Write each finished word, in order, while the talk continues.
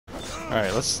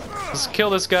Alright, let's kill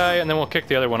this guy and then we'll kick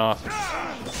the other one off.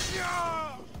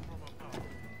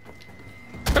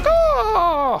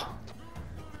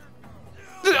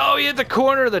 Oh, he hit the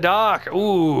corner of the dock.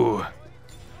 Ooh.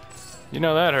 You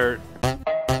know that hurt.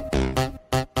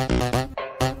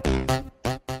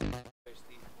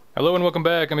 Hello and welcome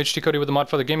back. I'm HT Cody with the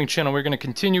Modfather Gaming channel. We're going to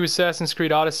continue Assassin's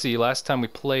Creed Odyssey. Last time we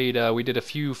played, we did a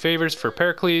few favors for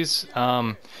Pericles.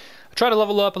 I tried to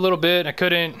level up a little bit. I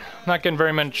couldn't. I'm not getting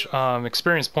very much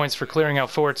experience points for clearing out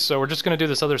forts, so we're just going to do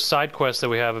this other side quest that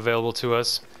we have available to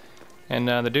us. And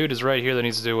the dude is right here that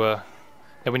needs to,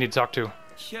 that we need to talk to.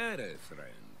 Here, friend.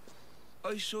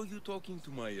 I saw you talking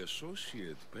to my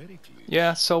associate, Pericles.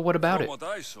 Yeah, so what about it? From what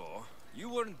I saw, you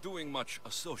weren't doing much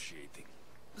associating.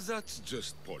 That's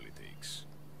just politics.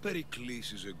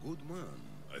 Pericles is a good man,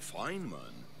 a fine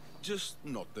man, just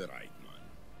not the right man.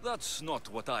 That's not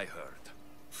what I heard.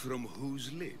 From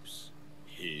whose lips?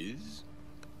 His?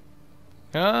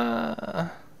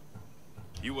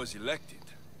 He was elected.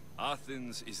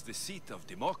 Athens is the seat of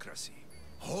democracy.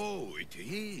 Oh, it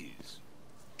is.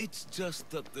 It's just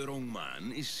that the wrong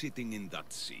man is sitting in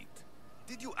that seat.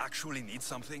 Did you actually need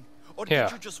something? Or Yeah.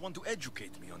 did you just want to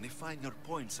educate me on the finer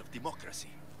points of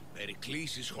democracy?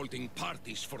 Pericles is holding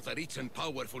parties for the rich and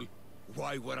powerful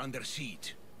while we're under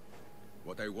siege.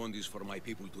 What I want is for my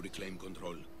people to reclaim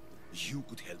control. You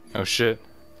could help me. Oh shit.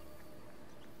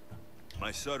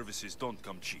 My services don't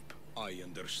come cheap. I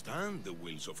understand the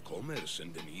wills of commerce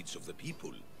and the needs of the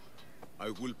people. I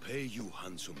will pay you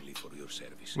handsomely for your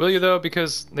service. Will you though?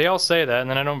 Because they all say that and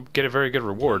then I don't get a very good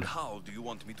reward. How do you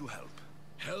want me to help?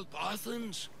 Help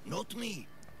Athens, not me.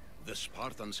 The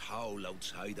Spartans howl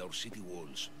outside our city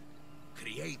walls.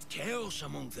 Create chaos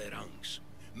among their ranks.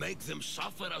 Make them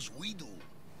suffer as we do.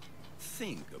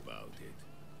 Think about it.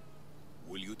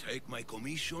 Will you take my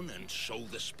commission and show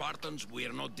the Spartans we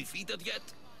are not defeated yet?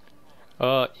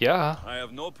 Yeah. I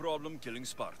have no problem killing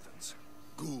Spartans.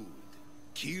 Good.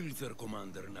 Kill their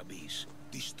commander Nabis,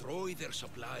 destroy their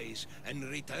supplies, and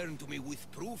return to me with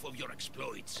proof of your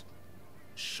exploits.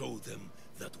 Show them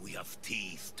that we have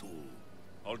teeth too.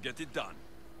 I'll get it done.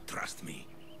 Trust me,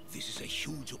 this is a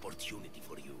huge opportunity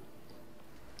for you.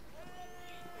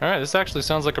 Alright, this actually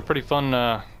sounds like a pretty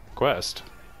fun quest.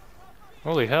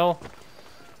 Holy hell.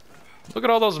 Look at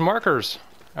all those markers.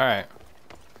 Alright.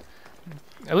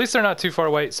 At least they're not too far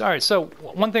away. Alright, so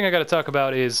one thing I gotta talk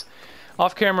about is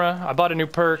off camera, I bought a new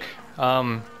perk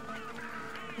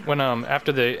when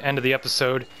after the end of the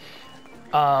episode.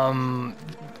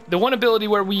 The one ability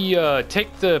where we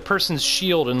take the person's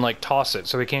shield and like toss it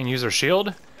so they can't use their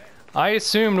shield. I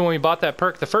assumed when we bought that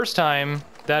perk the first time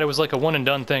that it was like a one and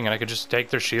done thing and I could just take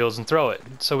their shields and throw it.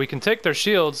 So we can take their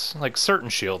shields, like certain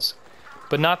shields,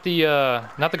 but not the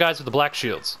guys with the black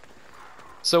shields.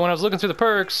 So when I was looking through the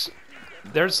perks,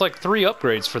 there's like 3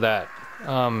 upgrades for that.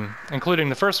 Including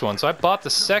the first one. So I bought the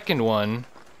second one,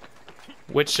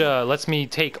 which lets me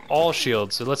take all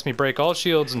shields. It lets me break all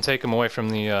shields and take them away from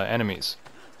the enemies.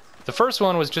 The first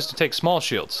one was just to take small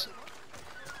shields.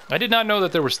 I did not know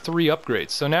that there was 3 upgrades.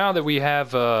 So now that we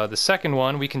have the second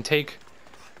one, we can take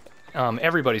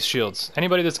everybody's shields.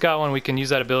 Anybody that's got one, we can use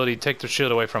that ability to take their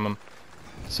shield away from them.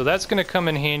 So that's going to come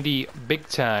in handy big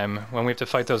time when we have to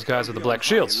fight those guys with the black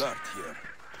shields.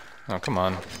 Oh, come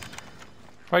on.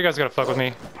 Why you guys gotta fuck with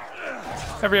me?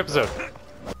 Every episode.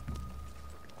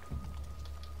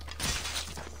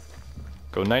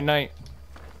 Go night-night.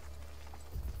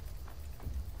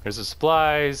 Here's the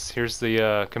supplies. Here's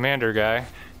the commander guy.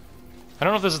 I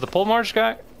don't know if this is the pole march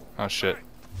guy. Oh shit.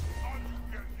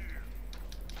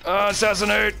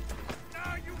 Assassinate!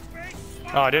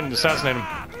 Oh, I didn't assassinate him.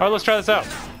 Alright, let's try this out.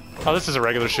 Oh, this is a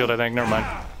regular shield, I think. Never mind.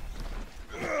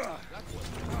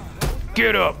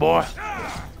 Get up, boy!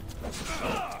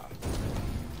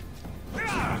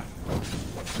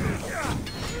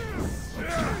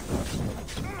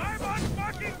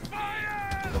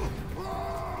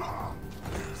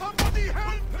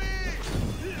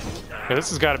 Okay, this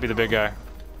has got to be the big guy.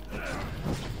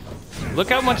 Look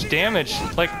how much damage,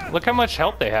 like, look how much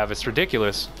health they have. It's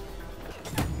ridiculous.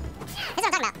 This is what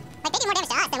I'm talking about. Like, they do more damage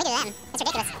to us than we do to them. It's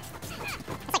ridiculous.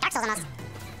 It's like Dark Souls almost.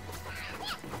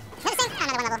 They're the same. Oh,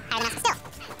 another one level higher than us, but still.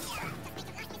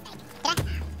 Did I?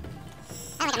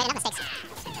 I don't think I made enough mistakes.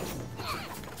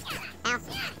 Ow.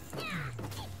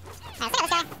 Alright, let's look at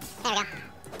this guy. There we go.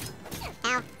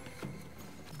 Ow.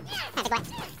 That's a good way.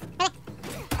 Really?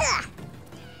 Ugh.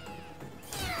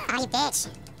 Oh, you bitch.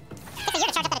 Takes a year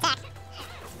to charge up that attack.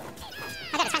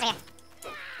 Oh, God, it's time for you.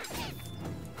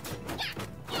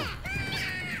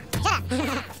 Shut up! Oh,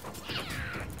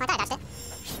 I thought I dodged it.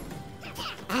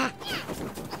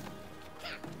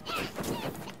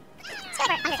 Let's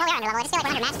go over under control the under level. I just feel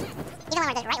like we're undermatched. Even when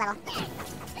we're at the right level.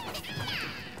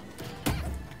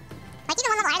 Like, even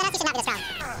one level higher than us, he should not be this strong.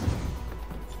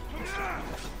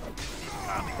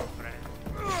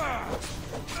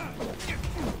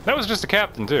 That was just a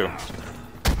captain, too.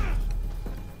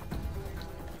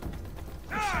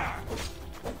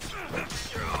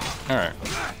 Alright.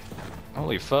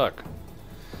 Holy fuck.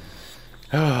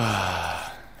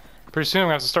 Pretty soon I'm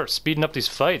gonna have to start speeding up these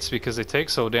fights because they take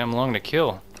so damn long to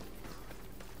kill.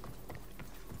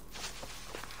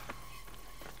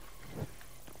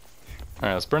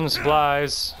 Alright, let's burn the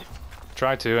supplies.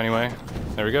 Try to, anyway.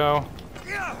 There we go.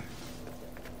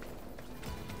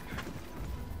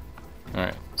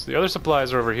 Alright, so the other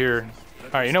supplies are over here.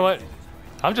 Alright, you know what?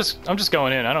 I'm just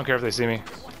going in. I don't care if they see me.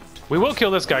 We will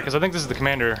kill this guy because I think this is the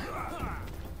commander.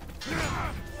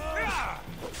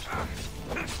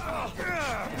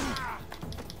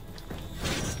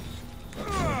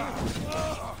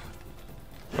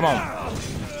 Come on.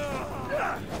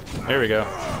 There we go.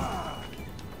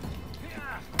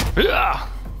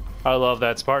 I love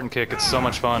that Spartan kick. It's so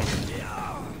much fun.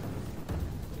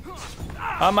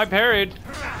 I parried.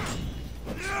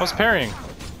 I was parrying.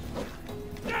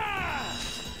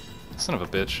 Son of a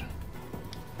bitch.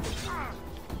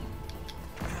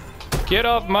 Get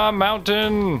off my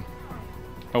mountain!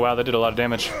 Oh wow, that did a lot of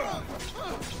damage.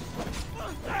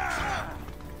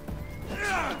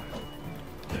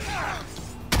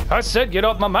 I said get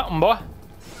off my mountain, boy!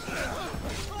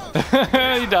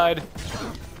 He died.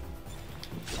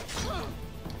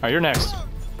 Alright, you're next.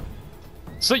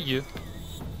 See you!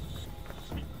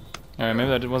 Alright, maybe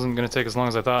that wasn't gonna take as long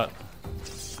as I thought.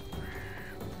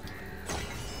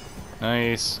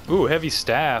 Nice. Ooh, heavy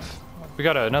staff. We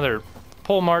got another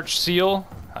pole march seal.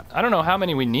 I don't know how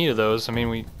many we need of those. I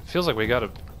mean, feels like we got a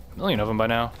million of them by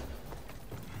now.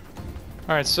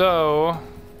 Alright, so...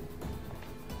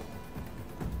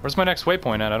 where's my next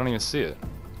waypoint at? I don't even see it.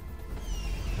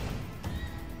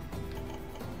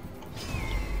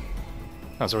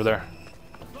 Oh, it's over there.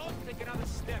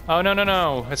 Oh, no, no,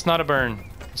 no. It's not a burn.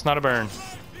 It's not a burn.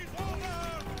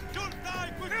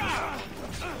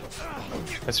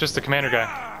 It's just the commander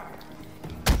guy.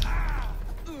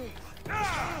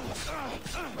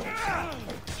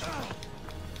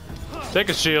 Take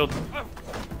a shield.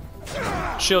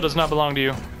 Shield does not belong to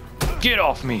you. Get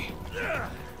off me!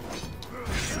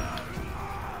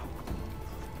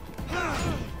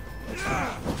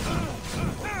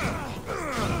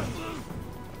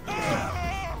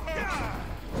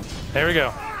 There we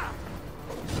go.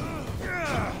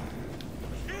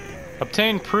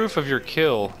 Obtain proof of your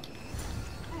kill.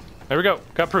 There we go.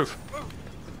 Got proof.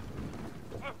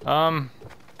 No.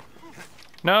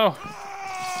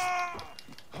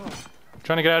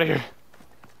 Trying to get out of here.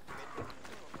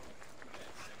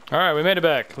 Alright, we made it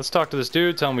back. Let's talk to this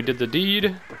dude, tell him we did the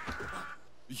deed.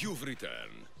 You've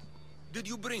returned. Did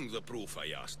you bring the proof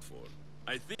I asked for?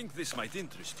 I think this might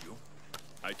interest you.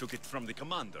 I took it from the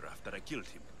commander after I killed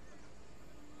him.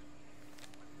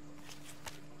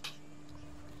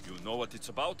 You know what it's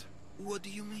about? What do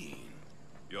you mean?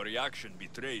 Your reaction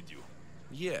betrayed you.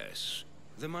 Yes.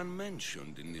 The man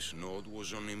mentioned in this note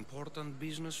was on important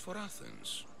business for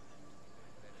Athens.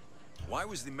 Why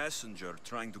was the messenger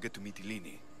trying to get to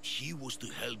Mytilene? He was to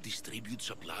help distribute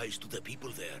supplies to the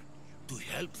people there, to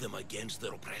help them against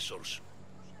their oppressors.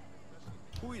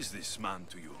 Who is this man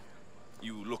to you?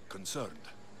 You look concerned.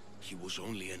 He was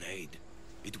only an aide.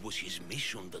 It was his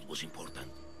mission that was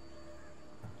important.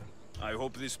 I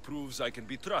hope this proves I can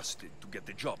be trusted to get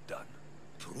the job done.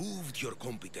 Proved you're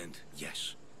competent,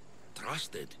 yes.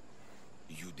 Trusted.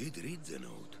 You did read the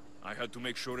note. I had to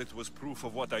make sure it was proof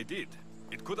of what I did.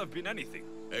 It could have been anything.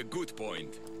 A good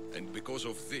point. And because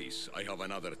of this, I have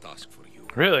another task for you.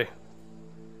 Really?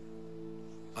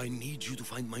 I need you to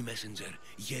find my messenger,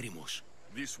 Yerimos.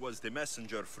 This was the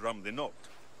messenger from the note.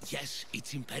 Yes,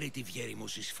 it's imperative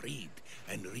Yerimos is freed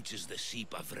and reaches the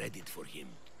ship. I've read it for him.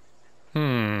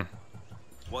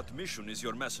 What mission is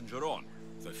your messenger on?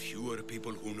 The fewer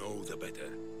people who know, the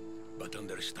better. But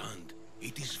understand,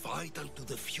 it is vital to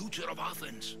the future of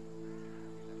Athens.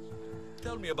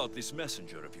 Tell me about this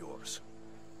messenger of yours.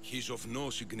 He's of no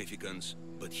significance,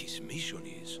 but his mission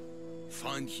is.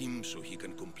 Find him so he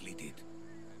can complete it.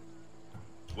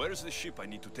 Where is the ship I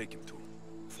need to take him to?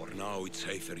 For now, it's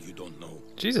safer you don't know.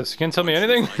 Jesus, you can't tell me Once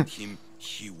anything? you find him,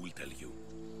 he will tell you.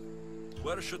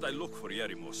 Where should I look for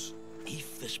Yerimos?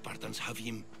 If the Spartans have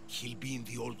him, he'll be in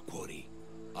the old quarry.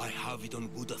 I have it on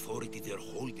good authority they're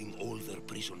holding all their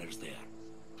prisoners there.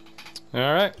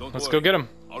 Alright, let's go get him.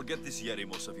 I'll get this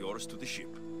Yerimos of yours to the ship.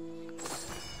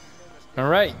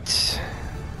 Alright.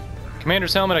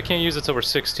 Commander's helmet, I can't use it till we're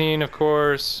 16, of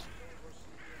course.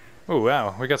 Oh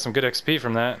wow, we got some good XP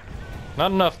from that.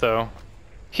 Not enough though.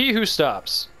 He who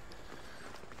stops.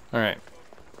 Alright.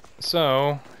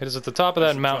 So, it is at the top of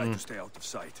that mountain. Stay out of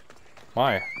sight.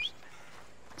 Why?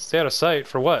 Stay out of sight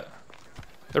for what?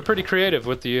 They're pretty creative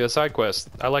with the side quests.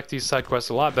 I like these side quests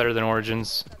a lot better than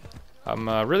Origins. I'm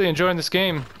really enjoying this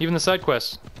game, even the side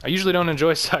quests. I usually don't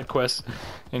enjoy side quests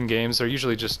in games. They're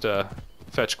usually just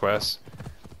fetch quests.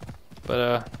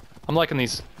 But I'm liking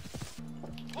these.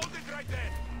 Hold it right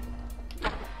there.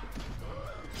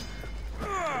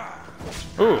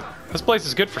 Ooh, this place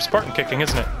is good for Spartan kicking,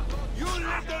 isn't it? You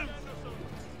let them.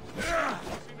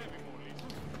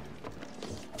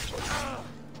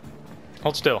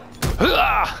 Hold still.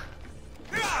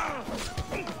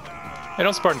 Hey,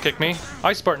 don't Spartan kick me.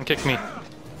 I Spartan kick me.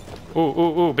 Ooh,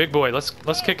 ooh, ooh, big boy. Let's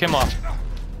kick him off.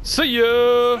 See ya!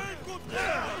 Oh,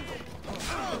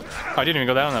 I didn't even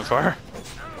go down that far.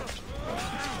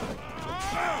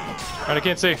 Alright, I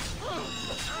can't see.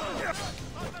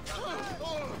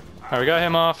 Alright, we got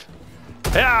him off.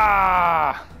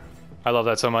 Yeah! I love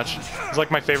that so much. It's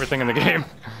like my favorite thing in the game.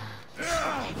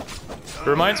 It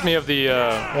reminds me of the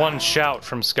one shout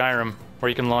from Skyrim, where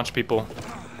you can launch people.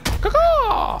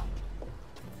 Caw-caw!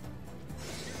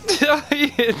 He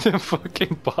hit the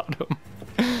fucking bottom.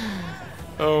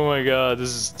 Oh my god, this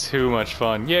is too much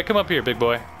fun. Yeah, come up here, big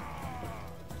boy.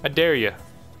 I dare you.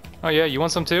 Oh yeah, you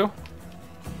want some too?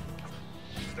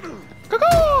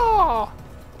 Caw-caw!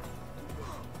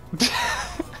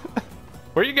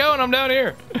 Where you going? I'm down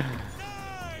here.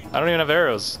 I don't even have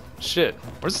arrows. Shit.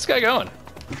 Where's this guy going?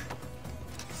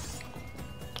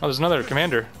 Oh, there's another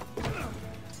commander.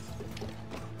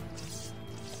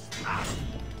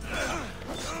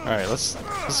 Alright, let's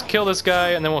kill this guy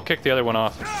and then we'll kick the other one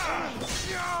off.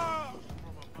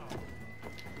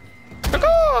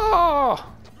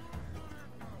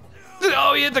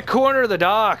 Oh, he hit the corner of the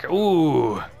dock.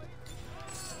 Ooh.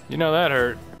 You know that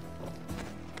hurt.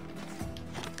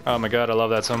 Oh my god, I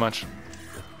love that so much.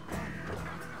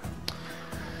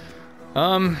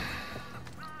 Well,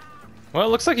 it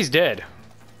looks like he's dead.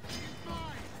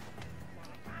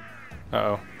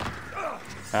 Uh-oh.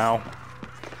 Ow.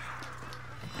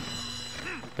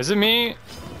 Is it me?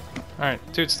 Alright,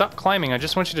 dude, stop climbing. I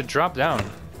just want you to drop down.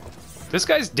 This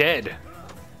guy's dead.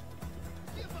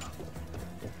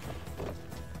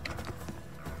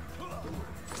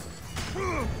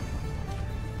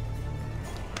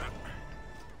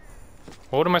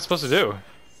 What am I supposed to do?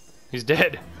 He's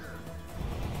dead.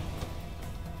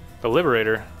 The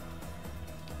Liberator.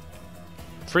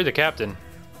 Free the captain.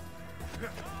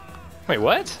 Wait,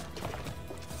 what?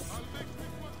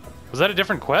 Was that a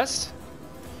different quest?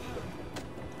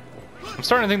 I'm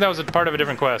starting to think that was a part of a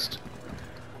different quest.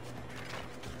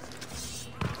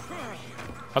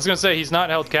 I was gonna say, he's not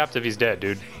held captive, he's dead,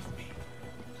 dude.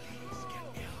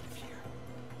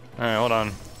 Alright, hold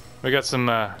on. We got some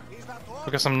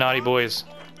naughty boys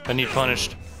that need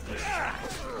punished.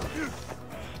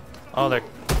 Oh, that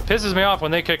pisses me off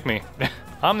when they kick me.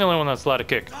 I'm the only one that's allowed to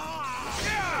kick.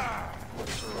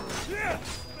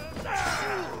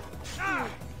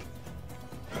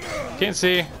 Can't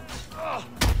see. How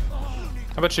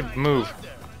about you move?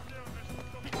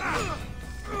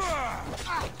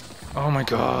 Oh my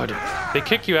god. They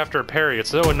kick you after a parry. It's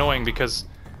so annoying because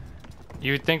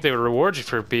you would think they would reward you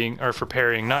for for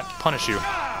parrying, not punish you.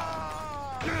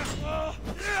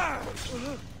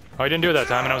 Oh, I didn't do it that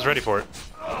time and I was ready for it.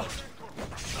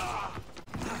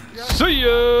 See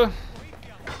ya!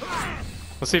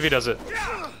 Let's see if he does it.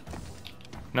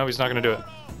 No, he's not gonna do it.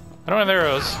 I don't have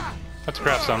arrows. Let's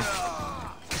craft some.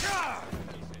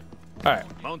 Alright.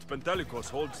 Mount Pentelicus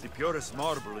holds the purest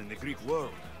marble in the Greek world.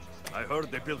 I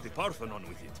heard they built the Parthenon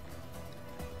with it.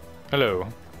 Hello.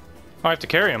 Oh, I have to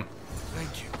carry him.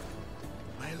 Thank you.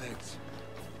 My legs.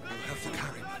 You'll have to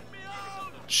carry me.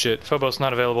 Shit, Phobos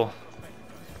not available.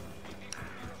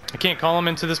 I can't call him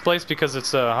into this place because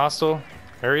it's a hostile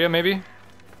area, maybe?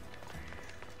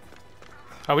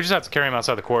 Oh, we just have to carry him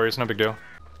outside the quarry. It's no big deal.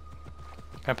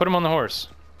 Can I put him on the horse?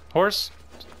 Horse?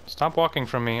 Stop walking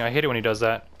from me. I hate it when he does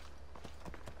that.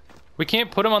 We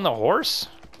can't put him on the horse?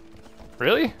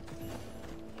 Really?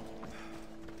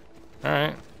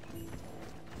 Alright.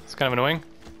 It's kind of annoying.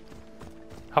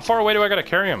 How far away do I gotta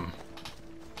carry him?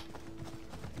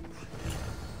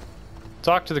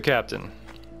 Talk to the captain.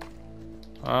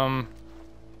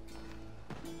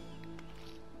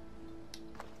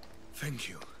 Thank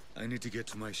you. I need to get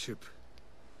to my ship.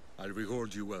 I'll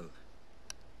reward you well.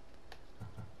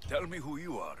 Tell me who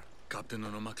you are. Captain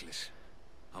Onomaklis.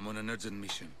 I'm on an urgent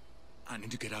mission. I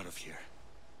need to get out of here.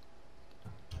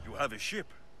 You have a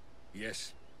ship.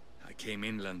 Yes. I came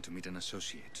inland to meet an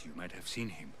associate. You might have seen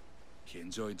him. He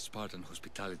enjoyed Spartan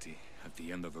hospitality at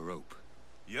the end of a rope.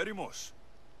 Yerimos.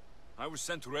 I was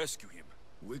sent to rescue him.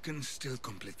 We can still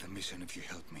complete the mission if you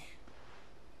help me.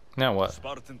 Now what?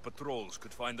 Spartan patrols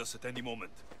could find us at any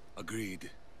moment. Agreed.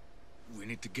 We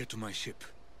need to get to my ship.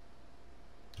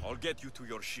 I'll get you to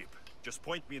your ship. Just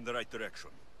point me in the right direction.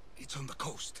 It's on the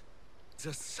coast,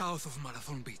 just south of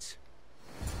Marathon Beach.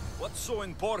 What's so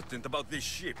important about this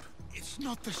ship? It's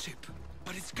not the ship,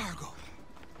 but its cargo.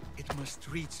 It must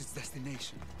reach its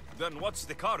destination. Then what's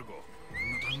the cargo?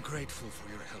 I'm not ungrateful for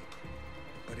your help,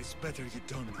 but it's better you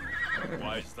don't know.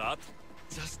 Why is that?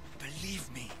 Just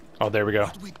believe me. Oh, there we go.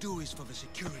 What we do is for the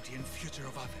security and future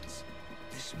of Athens.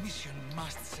 This mission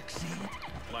must succeed.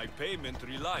 My payment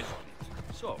relies on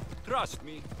it. So, trust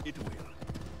me, it will.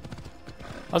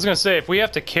 I was gonna say, if we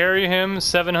have to carry him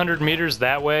 700 meters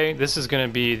that way, this is gonna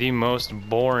be the most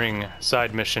boring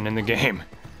side mission in the game.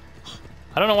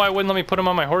 I don't know why it wouldn't let me put him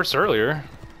on my horse earlier.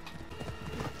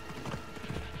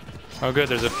 Oh good,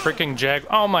 there's a freaking jag.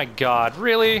 Oh my god,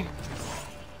 really?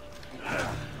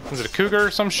 Is it a cougar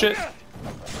or some shit? I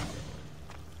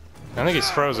think he's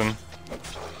frozen.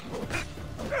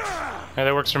 Hey,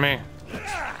 that works for me.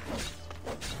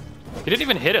 He didn't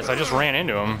even hit us, I just ran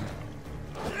into him.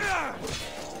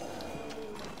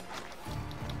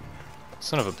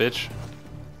 Son of a bitch.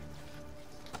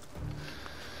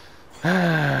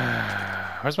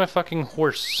 Where's my fucking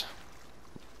horse?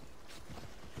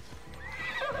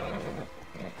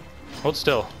 Hold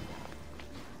still.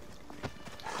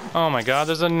 Oh my god,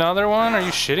 there's another one? Are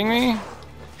you shitting me?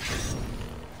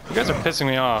 You guys are pissing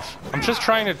me off. I'm just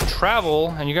trying to travel,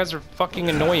 and you guys are fucking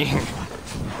annoying.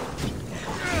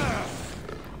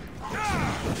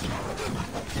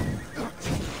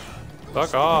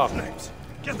 Fuck off.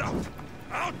 Get out!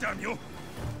 Out, damn you!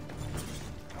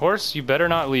 Horse, you better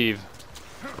not leave.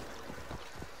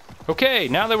 Okay,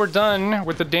 now that we're done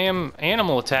with the damn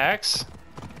animal attacks,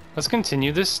 let's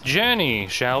continue this journey,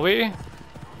 shall we?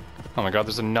 Oh my god,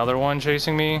 there's another one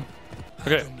chasing me.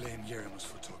 Okay. Don't blame Yeremus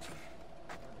for talking.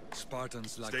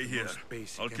 Spartans lack Stay the here. most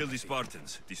basic I'll kill the empathy.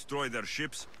 Spartans, destroy their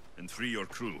ships, and free your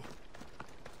crew.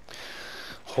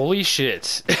 Holy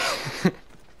shit.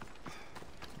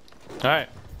 Alright.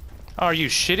 Are you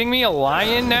shitting me? A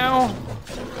lion now?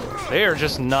 They are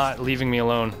just not leaving me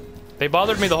alone. They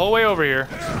bothered me the whole way over here.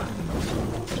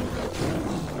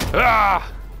 Ah!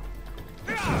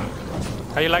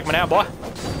 How you like me now, boy?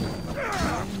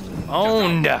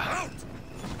 Owned. Alright,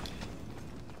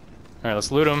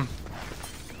 let's loot him.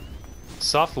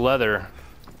 Soft leather.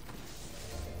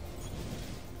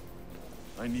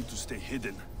 I need to stay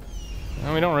hidden.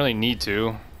 No, we don't really need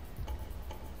to.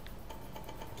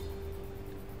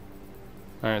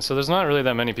 Alright, so there's not really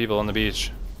that many people on the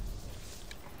beach.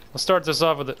 Let's start this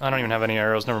off with I don't even have any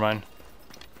arrows, never mind.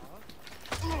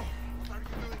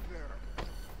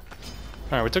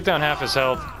 Alright, we took down half his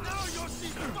health.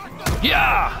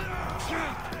 Yeah!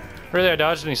 Really, I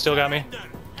dodged and he still got me.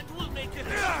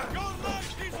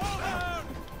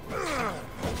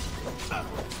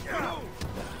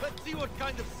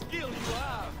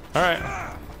 Alright,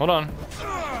 hold on.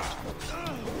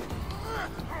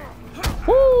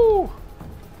 Woo!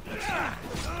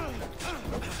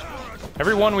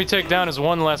 Every one we take down is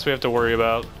one less we have to worry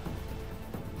about.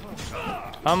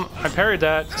 I parried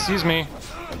that, excuse me.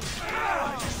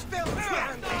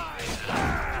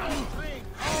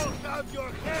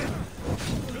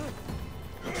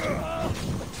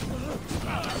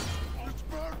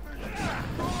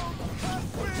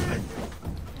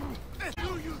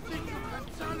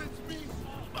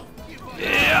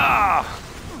 Yeah!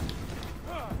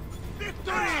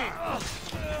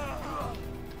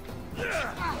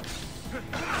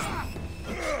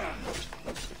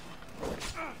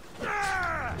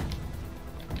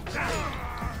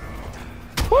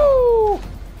 Woo!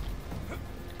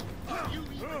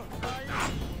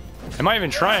 Am I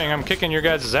even trying? I'm kicking your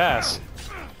guys' ass.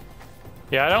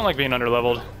 Yeah, I don't like being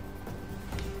underleveled.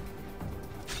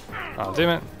 Oh, damn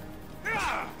it.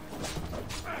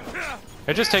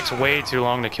 It just takes way too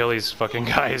long to kill these fucking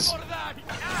guys.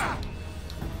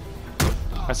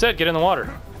 I said, get in the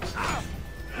water.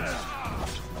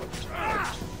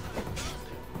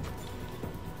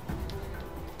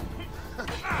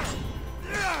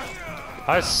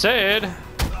 I said...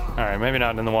 Alright, maybe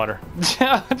not in the water.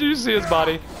 Did you see his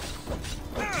body?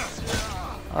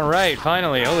 Alright,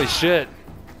 finally. Holy shit.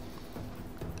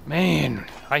 Man,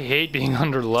 I hate being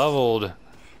underleveled.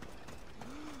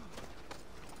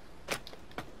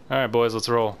 Alright, boys, let's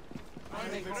roll.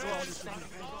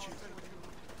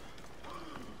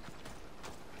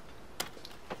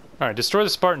 Alright, destroy the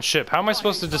Spartan ship. How am I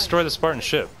supposed to destroy the Spartan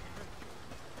ship?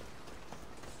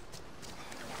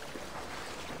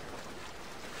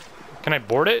 Can I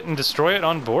board it and destroy it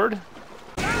on board?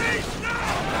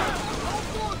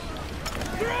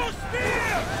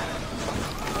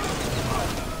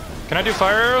 Can I do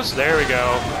fire arrows? There we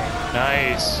go.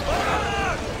 Nice.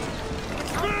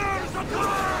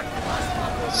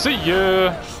 See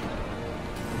ya.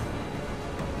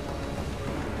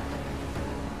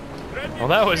 Well,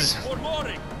 that was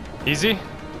easy.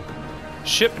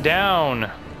 Ship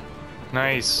down.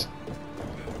 Nice.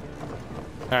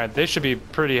 Alright, they should be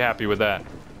pretty happy with that.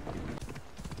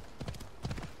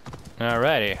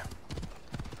 Alrighty.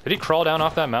 Did he crawl down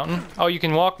off that mountain? Oh, you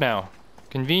can walk now.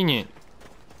 Convenient.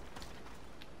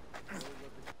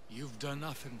 You've done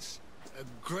Athens a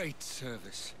great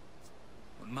service.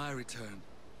 On my return,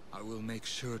 I will make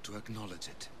sure to acknowledge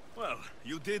it. Well,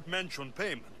 you did mention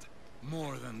payment.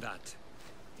 More than that,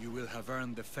 you will have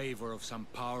earned the favor of some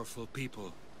powerful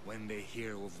people when they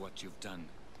hear of what you've done.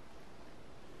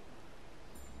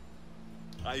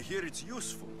 I hear it's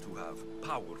useful to have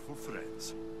powerful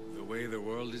friends. The way the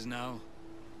world is now,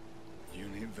 you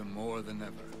need them more than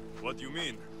ever. What do you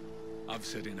mean? I've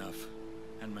said enough,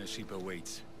 and my ship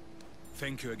awaits.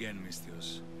 Thank you again,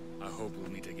 Misthios. I hope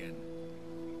we'll meet again.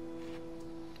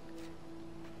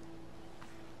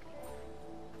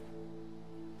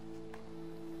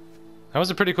 That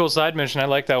was a pretty cool side mission. I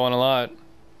like that one a lot.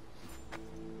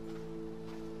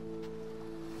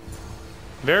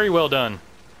 Very well done.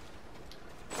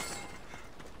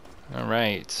 All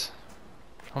right.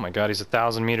 Oh my god, he's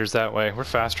 1,000 meters that way. We're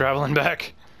fast traveling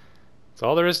back. That's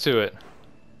all there is to it.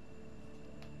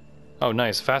 Oh,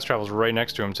 nice. Fast travel's right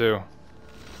next to him, too.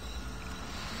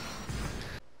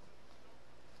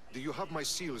 Do you have my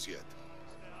seals yet?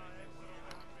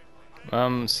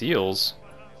 Seals?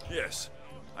 Yes,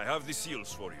 I have the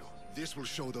seals for you. This will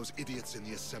show those idiots in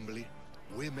the assembly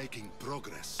we're making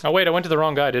progress. Oh wait, I went to the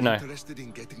wrong guy, didn't I? Interested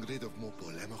in getting rid of more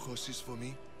polemachoses for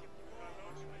me?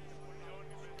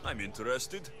 I'm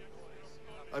interested.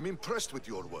 I'm impressed with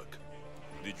your work.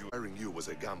 Did you? Hiring you was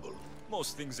a gamble.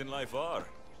 Most things in life are.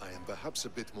 I am perhaps a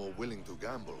bit more willing to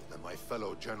gamble than my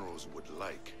fellow generals would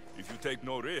like. If you take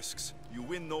no risks, you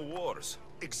win no wars.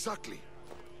 Exactly.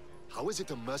 How is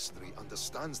it a mercenary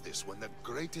understands this when the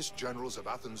greatest generals of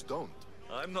Athens don't?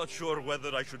 I'm not sure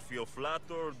whether I should feel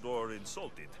flattered or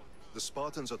insulted. The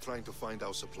Spartans are trying to find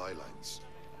our supply lines.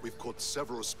 We've caught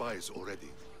several spies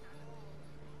already.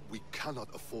 We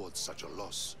cannot afford such a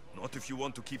loss. Not if you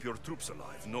want to keep your troops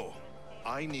alive, no.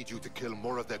 I need you to kill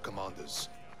more of their commanders.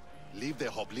 Leave their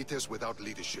hoplites without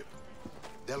leadership.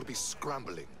 They'll be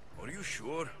scrambling. Are you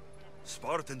sure?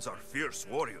 Spartans are fierce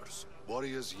warriors.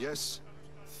 Warriors, yes.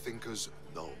 Thinkers,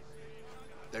 no.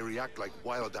 They react like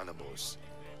wild animals.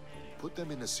 Put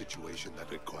them in a situation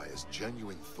that requires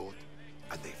genuine thought,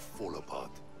 and they fall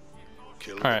apart.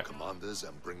 Kill the commanders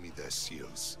and bring me their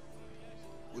seals.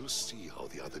 We'll see how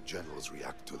the other generals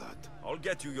react to that. I'll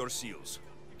get you your seals.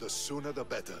 The sooner the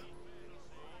better.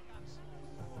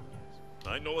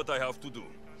 I know what I have to do.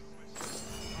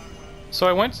 So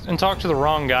I went and talked to the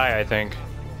wrong guy, I think.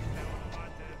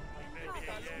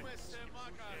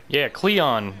 Yeah,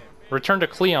 Cleon. Return to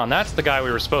Cleon. That's the guy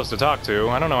we were supposed to talk to.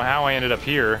 I don't know how I ended up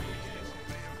here.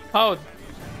 Oh,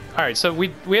 alright, so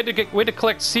we had to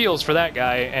collect seals for that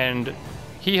guy, and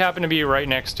he happened to be right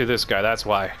next to this guy, that's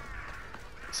why.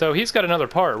 So he's got another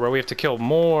part where we have to kill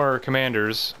more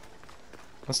commanders.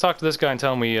 Let's talk to this guy and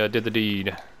tell him we did the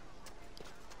deed.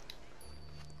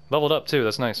 Leveled up too,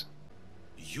 that's nice.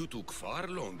 You took far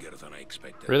longer than I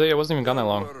expected. Really? I wasn't even gone that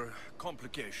long. There were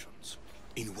complications.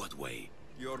 In what way?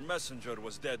 Your messenger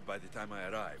was dead by the time I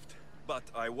arrived, but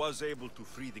I was able to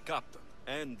free the captain,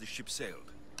 and the ship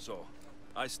sailed. So,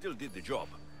 I still did the job.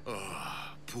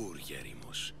 Ah, poor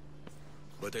Yerimos.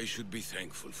 But I should be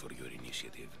thankful for your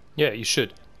initiative. Yeah, you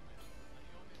should.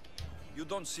 You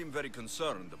don't seem very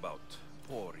concerned about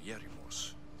poor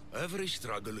Yerimos. Every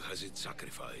struggle has its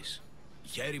sacrifice.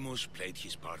 Yerimos played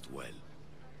his part well.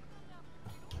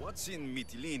 What's in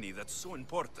Mytilene that's so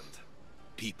important?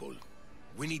 People.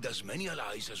 We need as many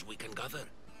allies as we can gather.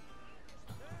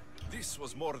 This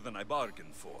was more than I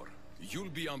bargained for. You'll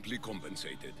be amply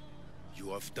compensated.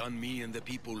 You have done me and the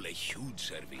people a huge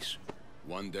service.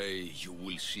 One day, you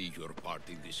will see your part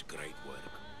in this great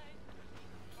work.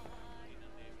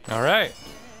 Alright.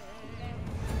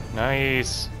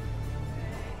 Nice.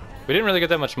 We didn't really get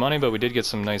that much money, but we did get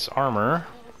some nice armor.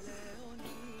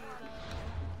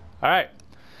 Alright.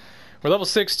 We're level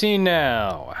 16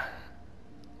 now.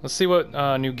 Let's see what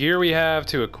new gear we have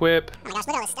to equip. Oh my gosh, look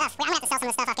at all this stuff. Wait, I'm gonna have to sell some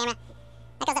of this stuff off camera.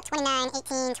 That goes up 29,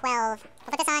 18, 12.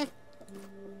 We'll put this on.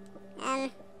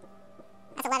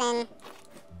 That's 11.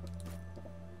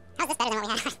 How's this better than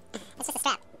what we have? It's just a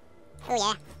strap. Oh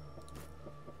yeah.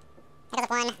 That goes up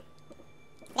 1. We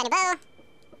got a new bow.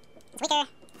 It's weaker.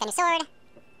 Got a new sword.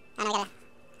 And we got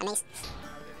a mace.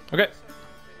 Okay.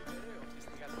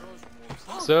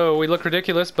 So we look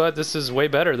ridiculous, but this is way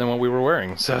better than what we were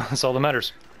wearing, so that's all that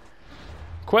matters.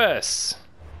 Quests.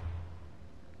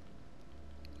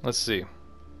 Let's see.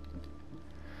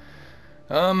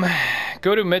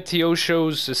 Go to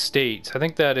Metiosho's estate. I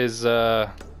think that is the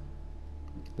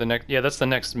next. Yeah, that's the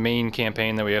next main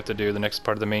campaign that we have to do. The next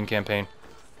part of the main campaign.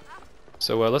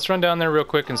 So let's run down there real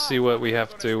quick and see what we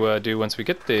have to do once we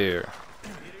get there.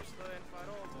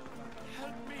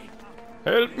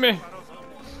 Help me!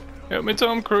 Help me,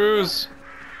 Tom Cruise!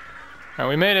 Alright,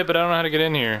 we made it, but I don't know how to get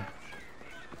in here.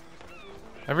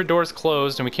 Every door's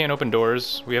closed, and we can't open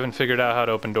doors. We haven't figured out how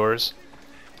to open doors.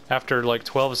 After like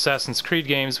 12 Assassin's Creed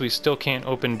games, we still can't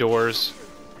open doors.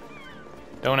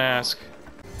 Don't ask.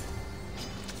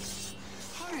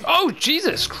 Oh,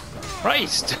 Jesus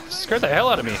Christ! Scared the hell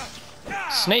out of me.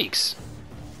 Snakes.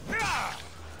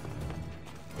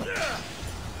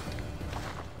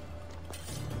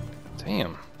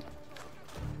 Damn. What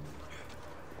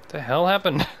the hell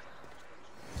happened?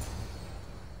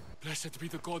 Blessed be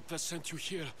the god that sent you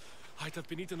here. I'd have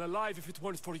been eaten alive if it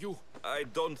weren't for you. I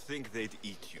don't think they'd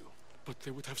eat you. But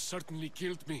they would have certainly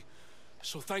killed me.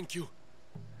 So thank you.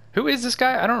 Who is this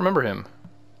guy? I don't remember him.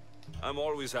 I'm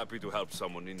always happy to help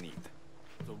someone in need.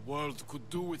 The world could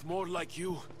do with more like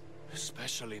you.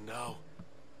 Especially now.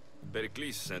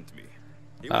 Pericles sent me.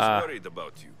 He was worried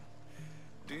about you.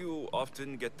 Do you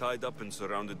often get tied up and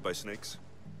surrounded by snakes?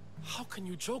 How can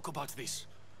you joke about this?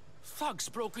 Thugs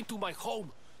broke into my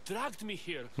home, dragged me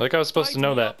here. Like I was supposed to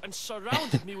know that. And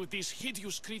surrounded me with these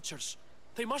hideous creatures.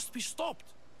 They must be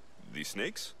stopped. The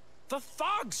snakes? The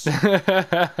thugs!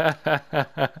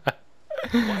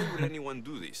 Why would anyone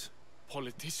do this?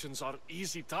 Politicians are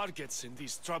easy targets in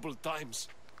these troubled times.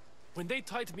 When they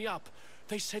tied me up,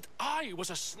 they said I was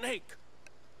a snake.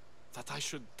 That I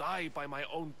should die by my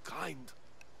own kind.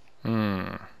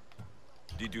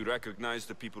 Did you recognize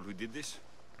the people who did this?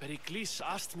 Pericles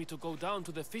asked me to go down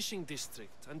to the fishing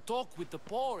district and talk with the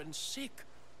poor and sick,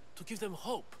 to give them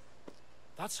hope.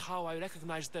 That's how I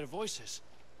recognized their voices.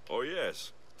 Oh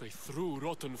yes. They threw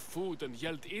rotten food and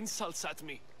yelled insults at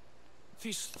me.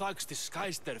 These thugs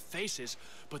disguised their faces,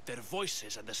 but their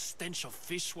voices and the stench of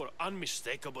fish were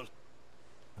unmistakable.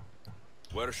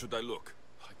 Where should I look?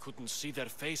 I couldn't see their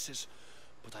faces,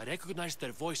 but I recognized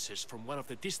their voices from one of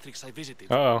the districts I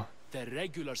visited. Uh-oh. They're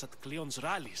regulars at Cleon's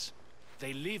rallies.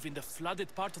 They live in the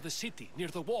flooded part of the city, near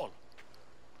the wall.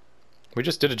 We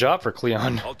just did a job for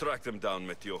Cleon. I'll track them down,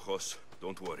 Metiojos.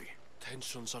 Don't worry.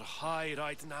 Tensions are high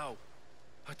right now.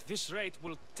 At this rate,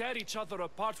 we'll tear each other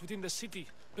apart within the city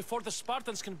before the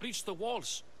Spartans can breach the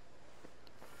walls.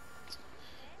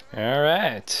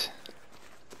 Alright.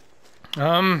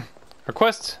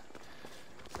 Request.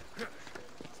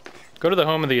 Go to the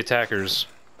home of the attackers.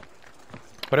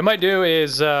 What I might do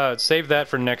is save that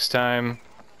for next time.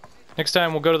 Next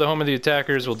time we'll go to the home of the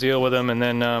attackers, we'll deal with them, and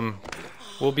then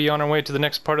we'll be on our way to the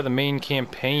next part of the main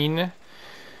campaign.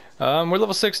 We're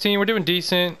level 16, we're doing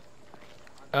decent.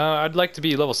 I'd like to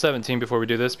be level 17 before we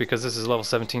do this, because this is a level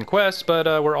 17 quest, but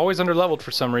we're always under-leveled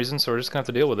for some reason, so we're just going to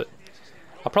have to deal with it.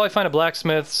 I'll probably find a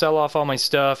blacksmith, sell off all my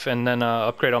stuff, and then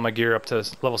upgrade all my gear up to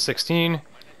level 16,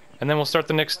 and then we'll start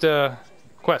the next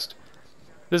quest.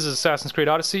 This is Assassin's Creed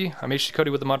Odyssey. I'm HC Cody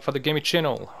with the Mod Father Gaming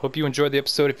channel. Hope you enjoyed the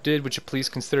episode. If you did, would you please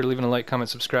consider leaving a like, comment,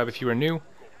 subscribe if you are new.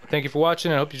 Thank you for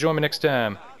watching, and I hope you join me next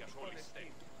time.